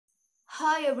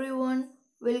Hi everyone,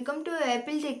 welcome to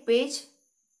Apple Tech page.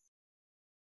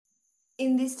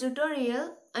 In this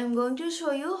tutorial, I'm going to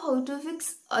show you how to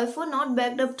fix iPhone not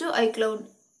backed up to iCloud.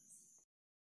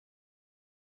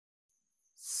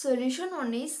 Solution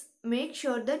 1 is make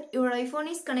sure that your iPhone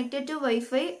is connected to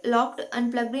Wi-Fi, locked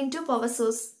and plugged into power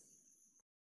source.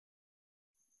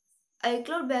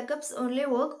 iCloud backups only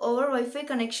work over Wi-Fi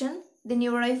connection. Then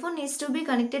your iPhone needs to be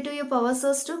connected to your power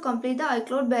source to complete the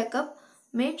iCloud backup.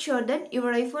 Make sure that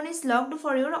your iPhone is locked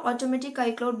for your automatic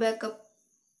iCloud backup.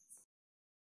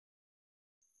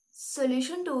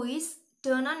 Solution 2 is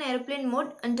turn on airplane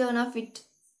mode and turn off it.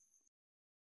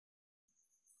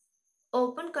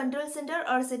 Open Control Center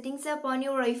or Settings app on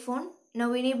your iPhone.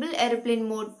 Now enable airplane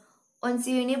mode. Once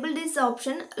you enable this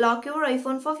option, lock your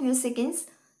iPhone for few seconds.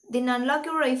 Then unlock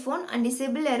your iPhone and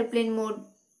disable airplane mode.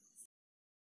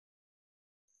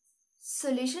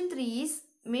 Solution 3 is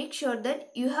make sure that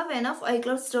you have enough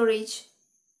iCloud storage.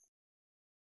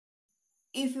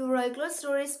 If your iCloud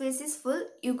storage space is full,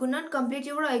 you could not complete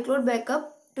your iCloud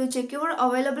backup. To check your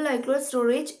available iCloud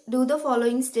storage, do the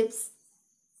following steps.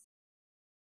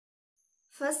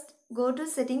 First, go to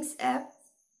Settings app.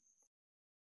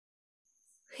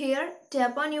 Here,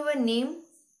 tap on your name.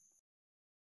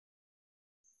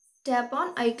 Tap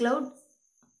on iCloud.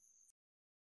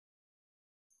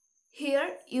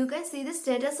 Here, you can see the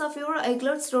status of your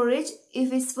iCloud storage.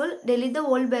 If it's full, delete the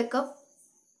old backup.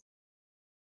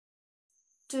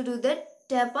 To do that,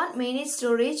 tap on Manage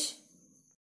Storage.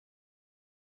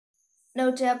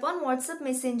 Now tap on WhatsApp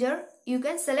Messenger. You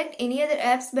can select any other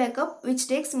app's backup which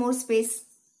takes more space.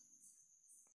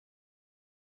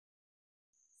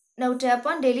 Now tap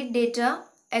on Delete Data.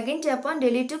 Again tap on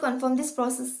Delete to confirm this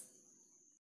process.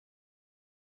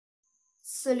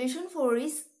 Solution 4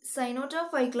 is sign out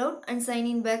of iCloud and sign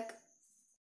in back.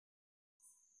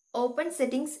 Open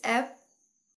Settings app.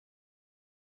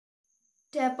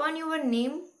 Tap on your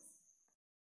name.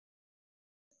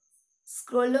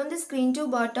 Scroll down the screen to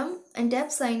bottom and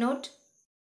tap Sign Out.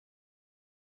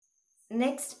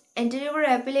 Next, enter your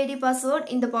Apple ID password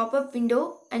in the pop-up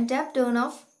window and tap Turn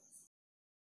Off.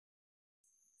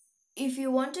 If you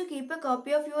want to keep a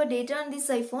copy of your data on this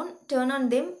iPhone, turn on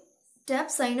them.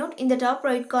 Tap Sign Out in the top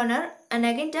right corner and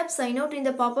again tap Sign Out in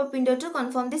the pop-up window to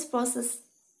confirm this process.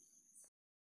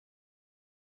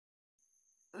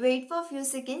 Wait for a few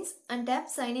seconds and tap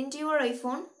Sign into your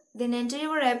iPhone. Then enter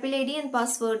your Apple ID and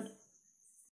password.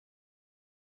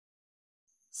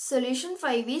 Solution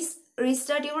 5 is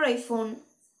restart your iPhone.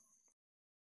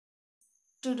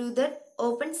 To do that,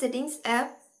 open Settings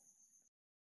app.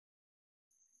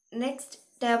 Next,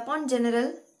 tap on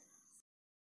General.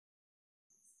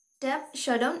 Tap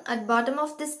Shutdown at bottom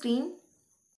of the screen.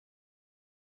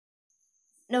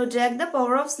 Now drag the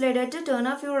power off slider to turn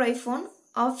off your iPhone.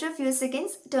 After a few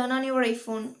seconds, turn on your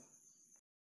iPhone.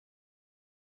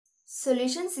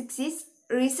 Solution 6 is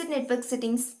reset network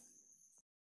settings.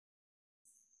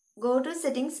 Go to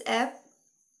Settings app.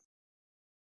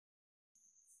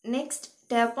 Next,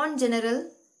 tap on General.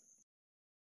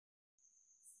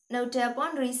 Now tap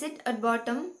on Reset at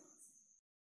bottom.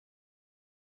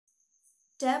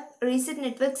 Tap Reset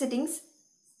Network Settings.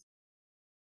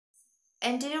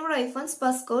 Enter your iPhone's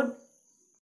passcode.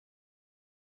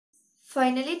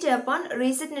 Finally, tap on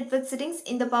Reset Network Settings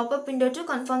in the pop-up window to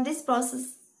confirm this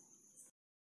process.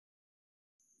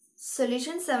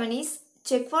 Solution 7 is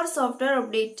check for software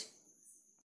update.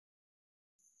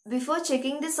 Before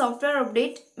checking the software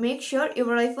update, make sure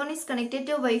your iPhone is connected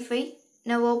to Wi-Fi.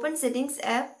 Now open Settings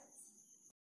app.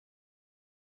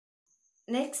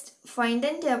 Next, find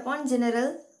and tap on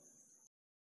General.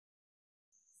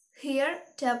 Here,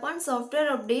 tap on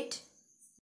Software Update.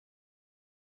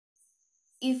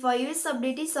 If iOS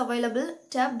update is available,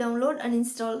 tap Download and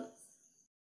install.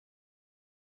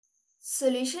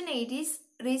 Solution 8 is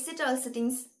reset all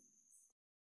settings.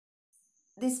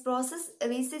 This process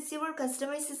resets your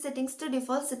customized settings to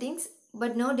default settings,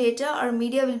 but no data or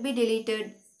media will be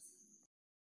deleted.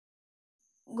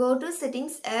 Go to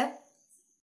Settings app.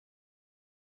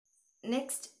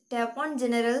 Next, tap on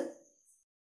General.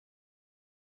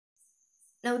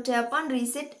 Now tap on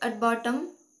Reset at bottom.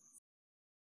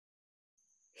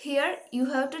 Here you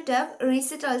have to tap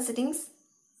Reset all settings.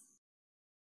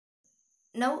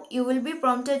 Now you will be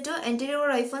prompted to enter your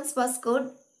iPhone's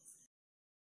passcode.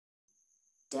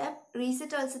 Tap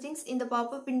Reset all settings in the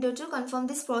pop-up window to confirm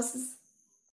this process.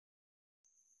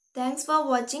 Thanks for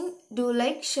watching. Do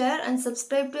like, share and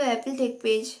subscribe to Apple Tech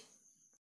page.